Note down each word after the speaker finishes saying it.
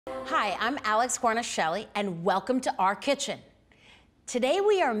Hi, I'm Guarnaschelli, and welcome to our kitchen. Today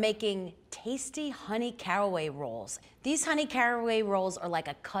we are making tasty honey caraway rolls. These honey caraway rolls are like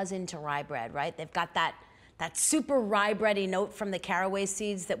a cousin to rye bread, right? They've got that super rye bready note from the caraway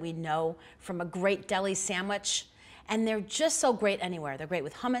seeds that we know from a great deli sandwich. And they're just so great anywhere. They're great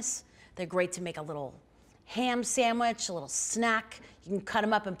with hummus. They're great to make a little ham sandwich, a little snack. You can cut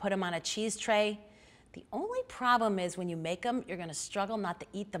them up and put them on a cheese tray. The only problem is when you make them, you're gonna struggle not to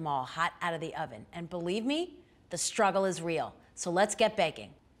eat them all hot out of the oven. And believe me, the struggle is real. So let's get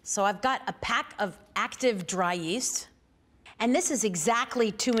baking. So I've got a pack of active dry yeast, and this is exactly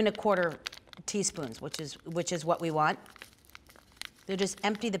 2 1/4 teaspoons, which is what we want. You just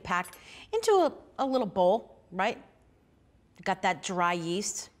empty the pack into a little bowl, right? Got that dry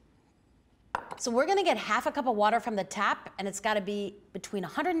yeast. So we're gonna get 1/2 cup of water from the tap, and it's gotta be between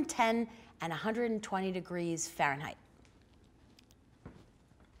 110 and 120 degrees Fahrenheit.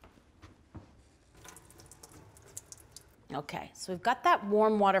 Okay, so we've got that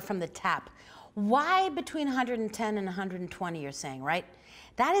warm water from the tap. Why between 110 and 120, you're saying, right?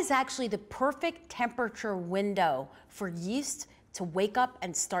 That is actually the perfect temperature window for yeast to wake up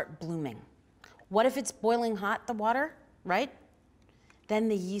and start blooming. What if it's boiling hot, the water, right? Then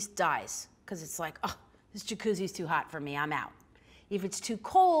the yeast dies, because it's like, oh, this jacuzzi's too hot for me, I'm out. If it's too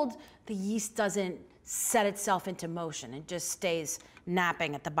cold, the yeast doesn't set itself into motion. It just stays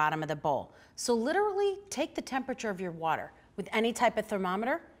napping at the bottom of the bowl. So literally take the temperature of your water with any type of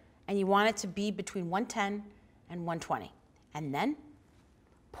thermometer, and you want it to be between 110 and 120. And then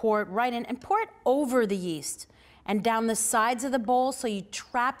pour it right in, and pour it over the yeast and down the sides of the bowl so you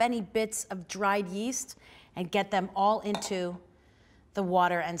trap any bits of dried yeast and get them all into the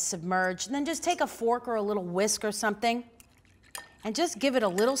water and submerge. And then just take a fork or a little whisk or something and just give it a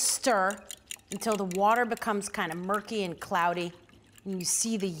little stir until the water becomes kind of murky and cloudy and you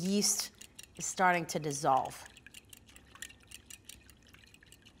see the yeast is starting to dissolve.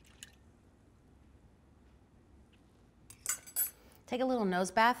 Take a little nose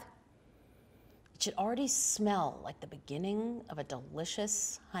bath. It should already smell like the beginning of a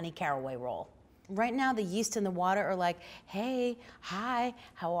delicious honey caraway roll. Right now, the yeast and the water are like, hey, hi,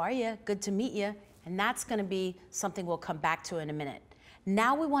 how are you? Good to meet you. And that's gonna be something we'll come back to in a minute.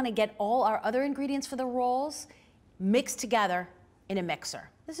 Now we wanna get all our other ingredients for the rolls mixed together in a mixer.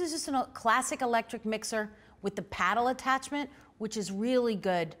 This is just a classic electric mixer with the paddle attachment, which is really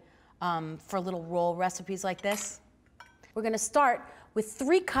good for little roll recipes like this. We're gonna start with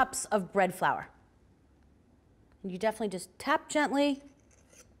 3 cups of bread flour. You definitely just tap gently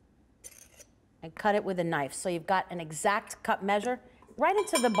and cut it with a knife. So you've got an exact cup measure right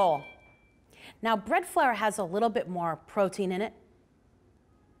into the bowl. Now, bread flour has a little bit more protein in it.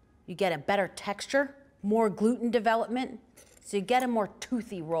 You get a better texture, more gluten development, so you get a more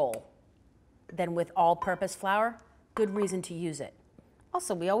toothy roll than with all-purpose flour. Good reason to use it.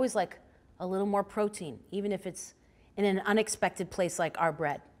 Also, we always like a little more protein, even if it's in an unexpected place like our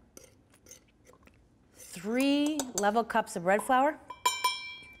bread. 3 level cups of bread flour.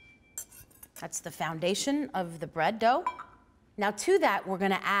 That's the foundation of the bread dough. Now to that, we're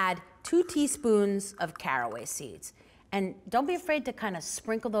gonna add 2 teaspoons of caraway seeds. And don't be afraid to kind of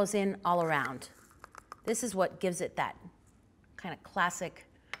sprinkle those in all around. This is what gives it that kind of classic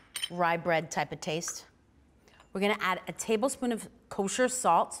rye bread type of taste. We're gonna add a tablespoon of kosher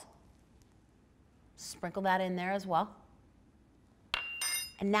salt. Sprinkle that in there as well.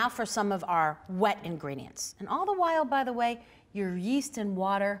 And now for some of our wet ingredients. And all the while, by the way, your yeast and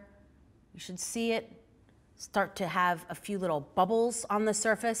water, you should see it start to have a few little bubbles on the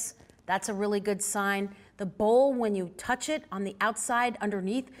surface. That's a really good sign. The bowl, when you touch it on the outside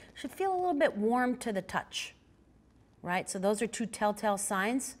underneath, should feel a little bit warm to the touch, right? So those are 2 telltale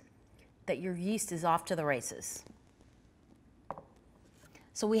signs that your yeast is off to the races.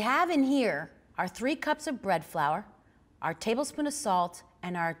 So we have in here our 3 cups of bread flour, our tablespoon of salt,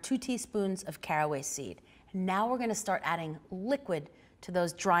 and our 2 teaspoons of caraway seed. And now we're gonna start adding liquid to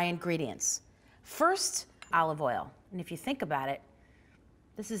those dry ingredients. First, olive oil. And if you think about it,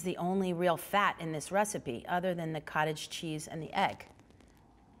 this is the only real fat in this recipe other than the cottage cheese and the egg.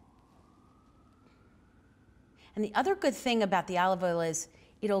 And the other good thing about the olive oil is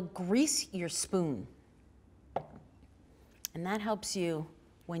it'll grease your spoon. And that helps you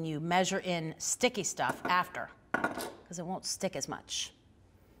when you measure in sticky stuff after, because it won't stick as much.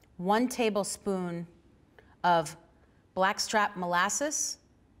 1 tablespoon of blackstrap molasses.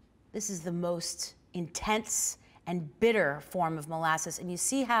 This is the most intense and bitter form of molasses. And you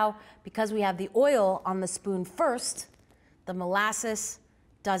see how, because we have the oil on the spoon first, the molasses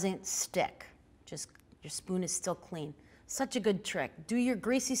doesn't stick. Just your spoon is still clean. Such a good trick. Do your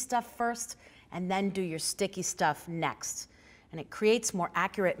greasy stuff first and then do your sticky stuff next. And it creates more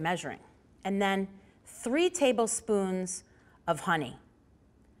accurate measuring. And then 3 tablespoons of honey.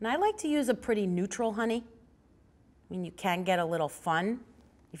 And I like to use a pretty neutral honey. I mean, you can get a little fun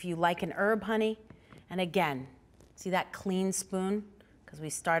if you like an herb honey. And again, see that clean spoon? Because we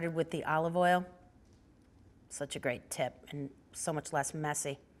started with the olive oil. Such a great tip and so much less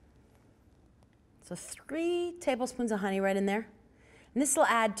messy. So 3 tablespoons of honey right in there. And this will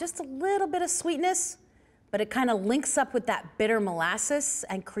add just a little bit of sweetness, but it kind of links up with that bitter molasses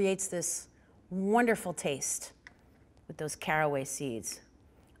and creates this wonderful taste with those caraway seeds.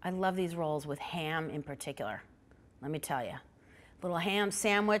 I love these rolls with ham in particular. Let me tell you, little ham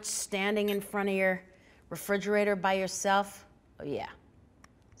sandwich standing in front of your refrigerator by yourself. Oh yeah,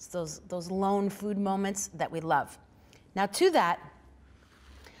 it's those lone food moments that we love. Now to that,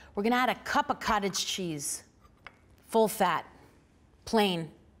 we're gonna add a cup of cottage cheese, full fat, plain.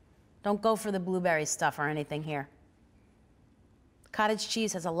 Don't go for the blueberry stuff or anything here. Cottage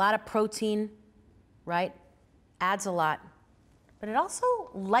cheese has a lot of protein, right? Adds a lot, but it also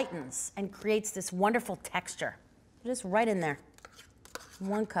lightens and creates this wonderful texture. Just right in there,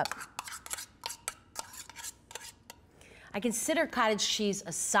 1 cup. I consider cottage cheese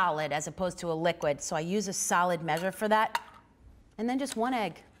a solid as opposed to a liquid, so I use a solid measure for that. And then just 1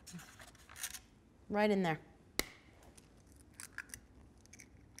 egg, right in there.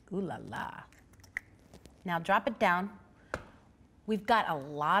 Ooh la la. Now drop it down. We've got a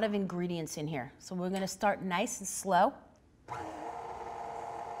lot of ingredients in here, so we're gonna start nice and slow.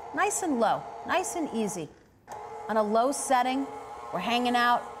 Nice and low, nice and easy. On a low setting, we're hanging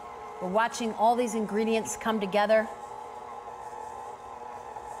out, we're watching all these ingredients come together.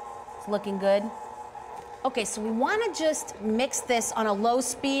 It's looking good. Okay, so we wanna just mix this on a low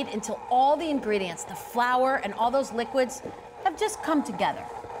speed until all the ingredients, the flour and all those liquids, have just come together.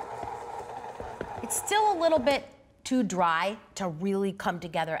 It's still a little bit too dry to really come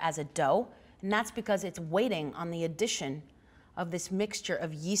together as a dough, and that's because it's waiting on the addition of this mixture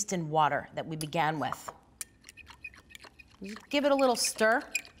of yeast and water that we began with. Just give it a little stir,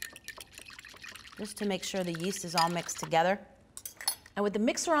 just to make sure the yeast is all mixed together. And with the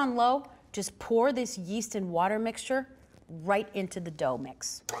mixer on low, just pour this yeast and water mixture right into the dough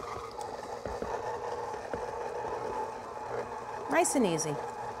mix. Nice and easy.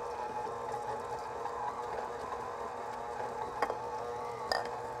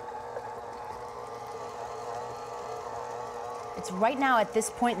 It's right now at this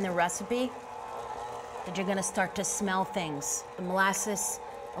point in the recipe that you're gonna start to smell things. The molasses,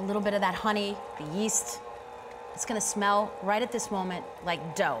 a little bit of that honey, the yeast. It's gonna smell right at this moment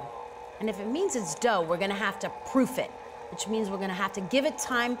like dough. And if it means it's dough, we're gonna have to proof it, which means we're gonna have to give it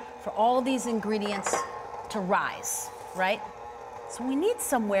time for all these ingredients to rise, right? So we need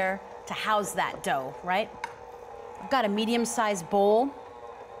somewhere to house that dough, right? I've got a medium-sized bowl.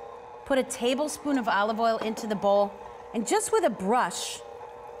 Put a tablespoon of olive oil into the bowl, and just with a brush,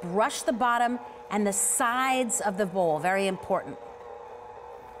 brush the bottom and the sides of the bowl, very important.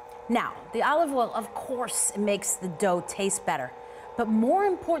 Now, the olive oil, of course, makes the dough taste better. But more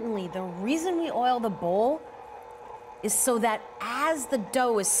importantly, the reason we oil the bowl is so that as the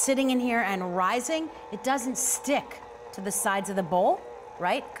dough is sitting in here and rising, it doesn't stick to the sides of the bowl,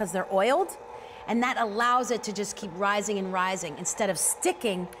 right? Because they're oiled. And that allows it to just keep rising and rising instead of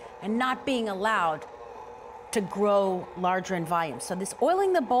sticking and not being allowed to grow larger in volume. So this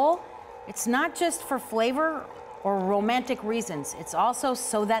oiling the bowl, it's not just for flavor or romantic reasons. It's also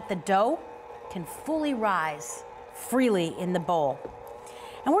so that the dough can fully rise freely in the bowl.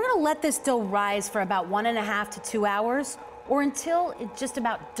 And we're gonna let this dough rise for about 1.5 to 2 hours or until it just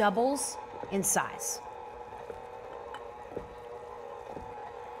about doubles in size.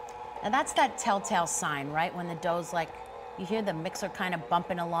 Now that's that telltale sign, right? When the dough's like, you hear the mixer kind of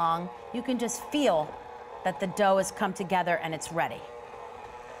bumping along, you can just feel that the dough has come together and it's ready.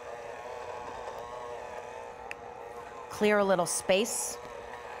 Clear a little space.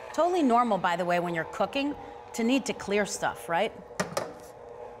 Totally normal, by the way, when you're cooking, to need to clear stuff, right?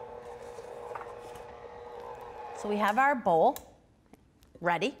 So we have our bowl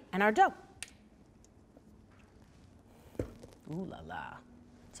ready and our dough. Ooh la la.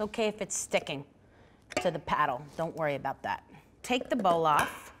 It's okay if it's sticking to the paddle. Don't worry about that. Take the bowl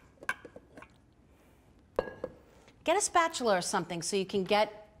off. Get a spatula or something so you can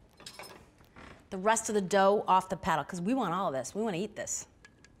get the rest of the dough off the paddle, because we want all of this. We want to eat this.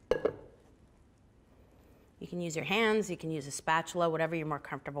 You can use your hands, you can use a spatula, whatever you're more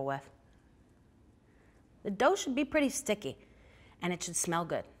comfortable with. The dough should be pretty sticky, and it should smell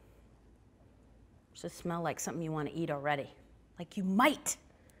good. Just smell like something you want to eat already. Like you might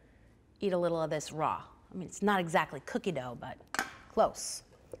eat a little of this raw. I mean, it's not exactly cookie dough, but close.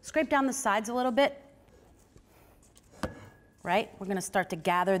 Scrape down the sides a little bit, right? We're gonna start to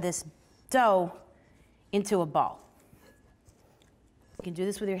gather this dough into a ball. You can do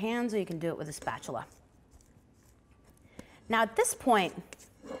this with your hands or you can do it with a spatula. Now at this point,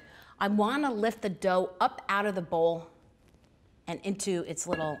 I wanna lift the dough up out of the bowl and into its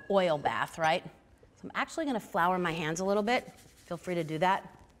little oil bath, right? So I'm actually gonna flour my hands a little bit. Feel free to do that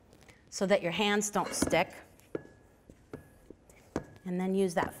so that your hands don't stick. And then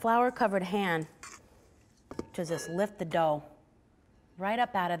use that flour-covered hand to just lift the dough right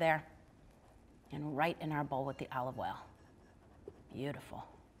up out of there and right in our bowl with the olive oil. Beautiful.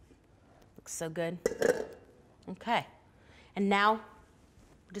 Looks so good. Okay. And now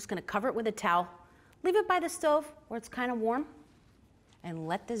we're just gonna cover it with a towel, leave it by the stove where it's kind of warm, and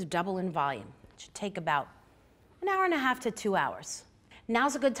let this double in volume. It should take about an hour and a half to 2 hours.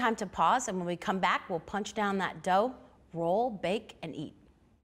 Now's a good time to pause, and when we come back, we'll punch down that dough, roll, bake, and eat.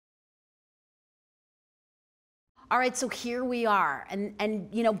 All right, so here we are. And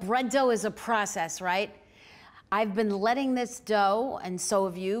you know, bread dough is a process, right? I've been letting this dough, and so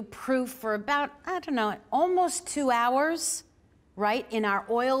have you, proof for about, I don't know, almost 2 hours, right, in our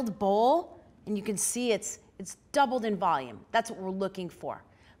oiled bowl. And you can see it's doubled in volume. That's what we're looking for.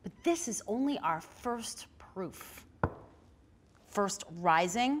 But this is only our first proof. First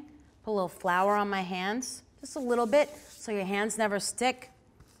rising, put a little flour on my hands, just a little bit, so your hands never stick.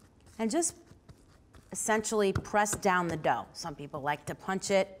 And just essentially press down the dough. Some people like to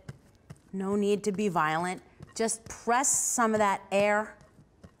punch it. No need to be violent. Just press some of that air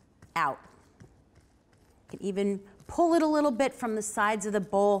out. You can even pull it a little bit from the sides of the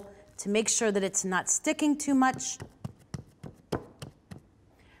bowl to make sure that it's not sticking too much.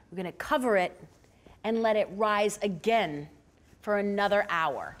 We're gonna cover it and let it rise again for another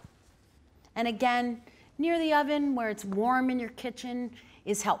hour. And again, near the oven where it's warm in your kitchen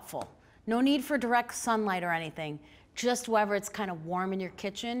is helpful. No need for direct sunlight or anything. Just wherever it's kind of warm in your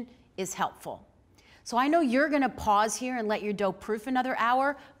kitchen is helpful. So I know you're gonna pause here and let your dough proof another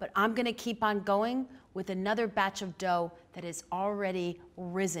hour, but I'm gonna keep on going with another batch of dough that is already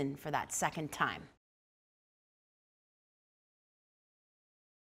risen for that second time.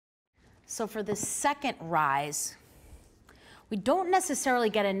 So for the second rise, we don't necessarily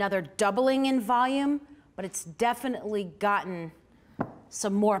get another doubling in volume, but it's definitely gotten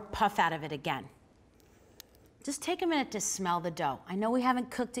some more puff out of it again. Just take a minute to smell the dough. I know we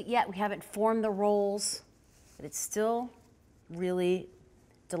haven't cooked it yet, we haven't formed the rolls, but it's still really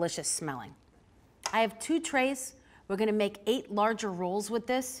delicious smelling. I have 2 trays. We're gonna make 8 larger rolls with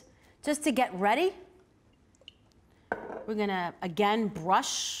this. Just to get ready, we're gonna, again,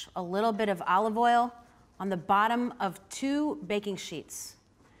 brush a little bit of olive oil on the bottom of 2 baking sheets.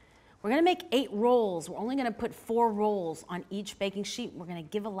 We're gonna make 8 rolls. We're only gonna put 4 rolls on each baking sheet. We're gonna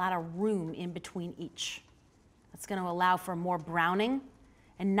give a lot of room in between each. That's gonna allow for more browning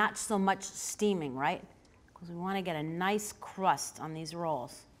and not so much steaming, right? Because we wanna get a nice crust on these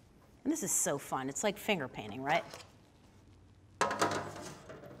rolls. And this is so fun. It's like finger painting, right?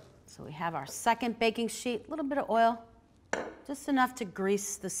 So we have our second baking sheet, a little bit of oil, just enough to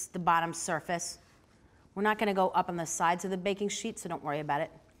grease the bottom surface. We're not gonna go up on the sides of the baking sheet, so don't worry about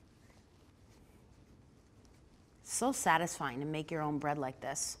it. So satisfying to make your own bread like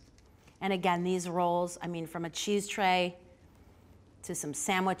this. And again, these rolls, I mean, from a cheese tray to some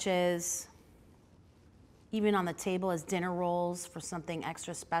sandwiches, even on the table as dinner rolls for something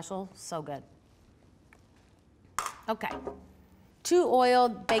extra special, so good. Okay, 2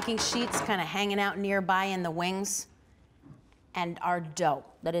 oiled baking sheets kind of hanging out nearby in the wings, and our dough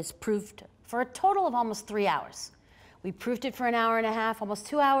that is proofed for a total of almost 3 hours. We proofed it for an hour and a half, almost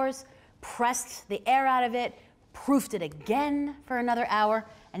 2 hours, pressed the air out of it, proofed it again for another hour,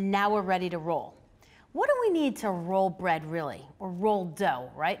 and now we're ready to roll. What do we need to roll bread really, or roll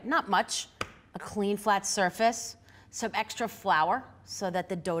dough, right? Not much. A clean flat surface, some extra flour so that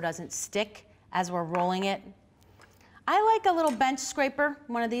the dough doesn't stick as we're rolling it. I like a little bench scraper,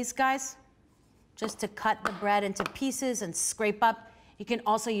 one of these guys, just to cut the bread into pieces and scrape up. You can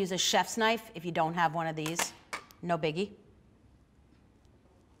also use a chef's knife if you don't have one of these, no biggie.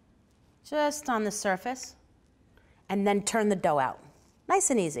 Just on the surface, and then turn the dough out. Nice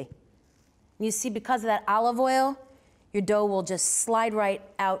and easy. And you see, because of that olive oil, your dough will just slide right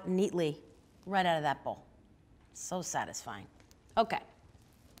out neatly, right out of that bowl. So satisfying. Okay.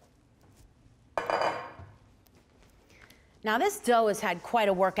 Now this dough has had quite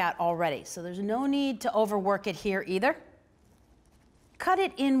a workout already, so there's no need to overwork it here either. cut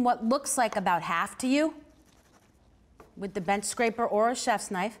it in what looks like about half to you with the bench scraper or a chef's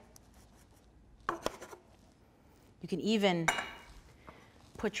knife. You can even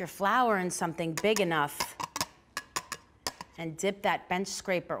put your flour in something big enough and dip that bench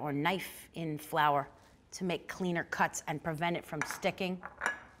scraper or knife in flour to make cleaner cuts and prevent it from sticking.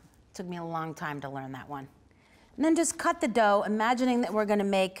 It took me a long time to learn that one. And then just cut the dough, imagining that we're gonna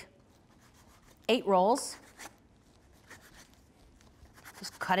make 8 rolls.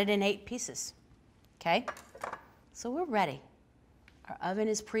 Just cut it in 8 pieces, okay? So we're ready. Our oven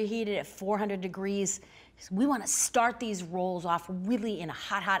is preheated at 400 degrees. We wanna start these rolls off really in a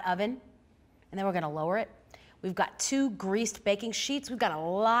hot, hot oven, and then we're gonna lower it. We've got 2 greased baking sheets. We've got a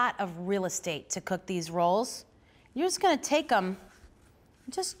lot of real estate to cook these rolls. You're just gonna take them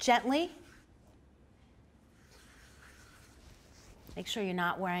just gently. Make sure you're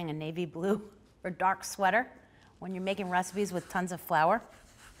not wearing a navy blue or dark sweater when you're making recipes with tons of flour.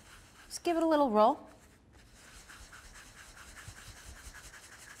 Just give it a little roll.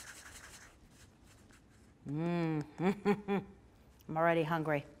 I'm already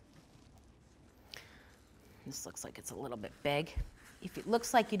hungry. This looks like it's a little bit big. If it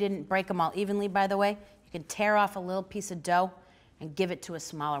looks like you didn't break them all evenly, by the way, you can tear off a little piece of dough and give it to a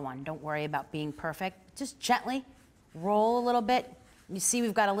smaller one. Don't worry about being perfect. Just gently roll a little bit. You see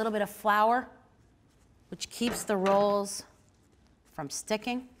we've got a little bit of flour, which keeps the rolls from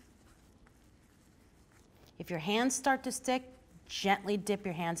sticking. If your hands start to stick, gently dip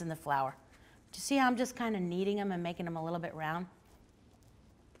your hands in the flour. Do you see how I'm just kind of kneading them and making them a little bit round?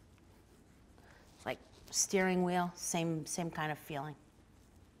 It's like steering wheel, same kind of feeling.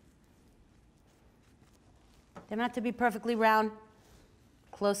 They don't have to be perfectly round,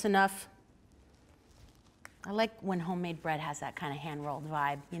 close enough. I like when homemade bread has that kind of hand-rolled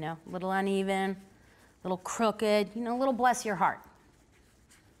vibe, you know, a little uneven, a little crooked, you know, a little bless your heart.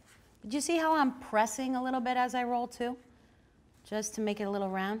 Did you see how I'm pressing a little bit as I roll too? Just to make it a little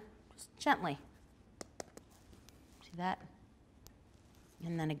round, just gently. See that?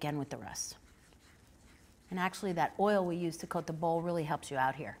 And then again with the rest. And actually that oil we use to coat the bowl really helps you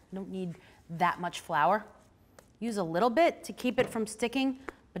out here. You don't need that much flour. Use a little bit to keep it from sticking,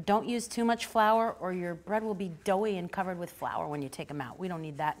 but don't use too much flour or your bread will be doughy and covered with flour when you take them out. We don't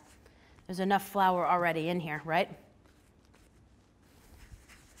need that. There's enough flour already in here, right?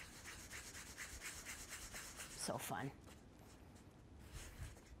 So fun.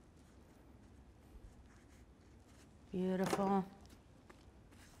 Beautiful.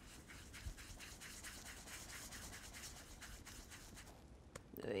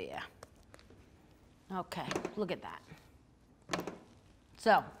 Oh, yeah. Okay, look at that.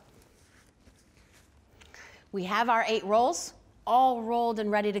 So, we have our 8 rolls, all rolled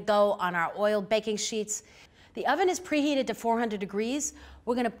and ready to go on our oiled baking sheets. The oven is preheated to 400 degrees.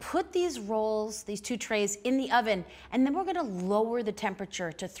 We're gonna put these rolls, these 2 trays, in the oven, and then we're gonna lower the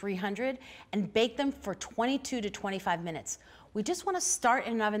temperature to 300 and bake them for 22 to 25 minutes. We just wanna start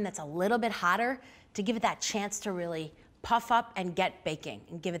in an oven that's a little bit hotter to give it that chance to really puff up and get baking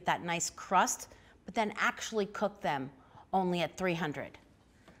and give it that nice crust, but then actually cook them only at 300.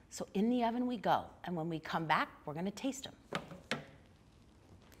 So in the oven we go, and when we come back, we're gonna taste them.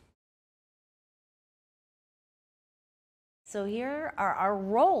 So here are our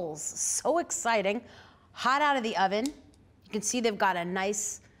rolls, so exciting, hot out of the oven. You can see they've got a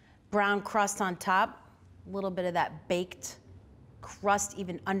nice brown crust on top, a little bit of that baked crust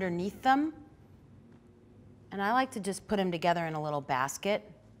even underneath them. And I like to just put them together in a little basket,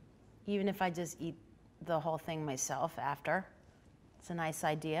 even if I just eat the whole thing myself after. It's a nice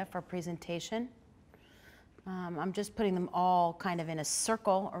idea for presentation. I'm just putting them all kind of in a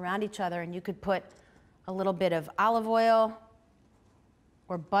circle around each other, and you could put a little bit of olive oil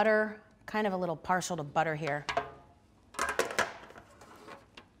or butter, kind of a little partial to butter here.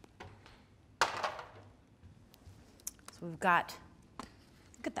 So we've got,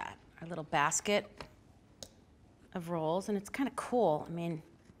 look at that, our little basket of rolls, and it's kind of cool. I mean,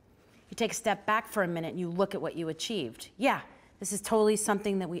 you take a step back for a minute and you look at what you achieved. Yeah, this is totally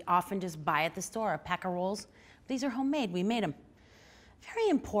something that we often just buy at the store, a pack of rolls. These are homemade, we made them. Very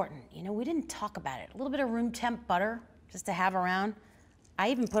important, you know, we didn't talk about it. A little bit of room temp butter, just to have around. I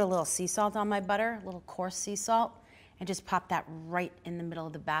even put a little sea salt on my butter, a little coarse sea salt, and just pop that right in the middle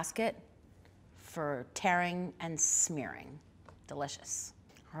of the basket for tearing and smearing. Delicious.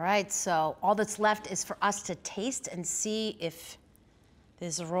 All right, so all that's left is for us to taste and see if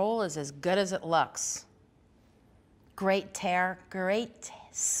this roll is as good as it looks. Great tear, great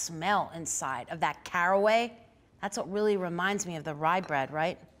smell inside of that caraway. That's what really reminds me of the rye bread,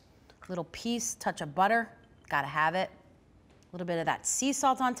 right? Little piece, touch of butter, gotta have it. little bit of that sea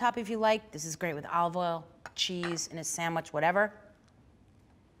salt on top if you like. This is great with olive oil, cheese, in a sandwich, whatever.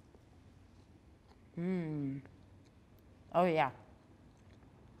 Oh yeah.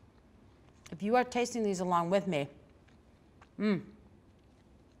 If you are tasting these along with me, do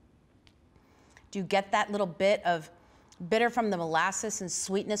you get that little bit of bitter from the molasses and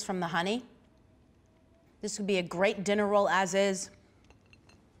sweetness from the honey? This would be a great dinner roll as is.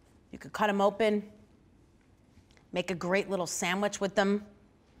 You could cut them open, make a great little sandwich with them.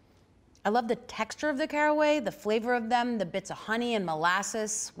 I love the texture of the caraway, the flavor of them, the bits of honey and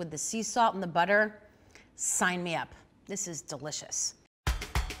molasses with the sea salt and the butter. Sign me up. This is delicious.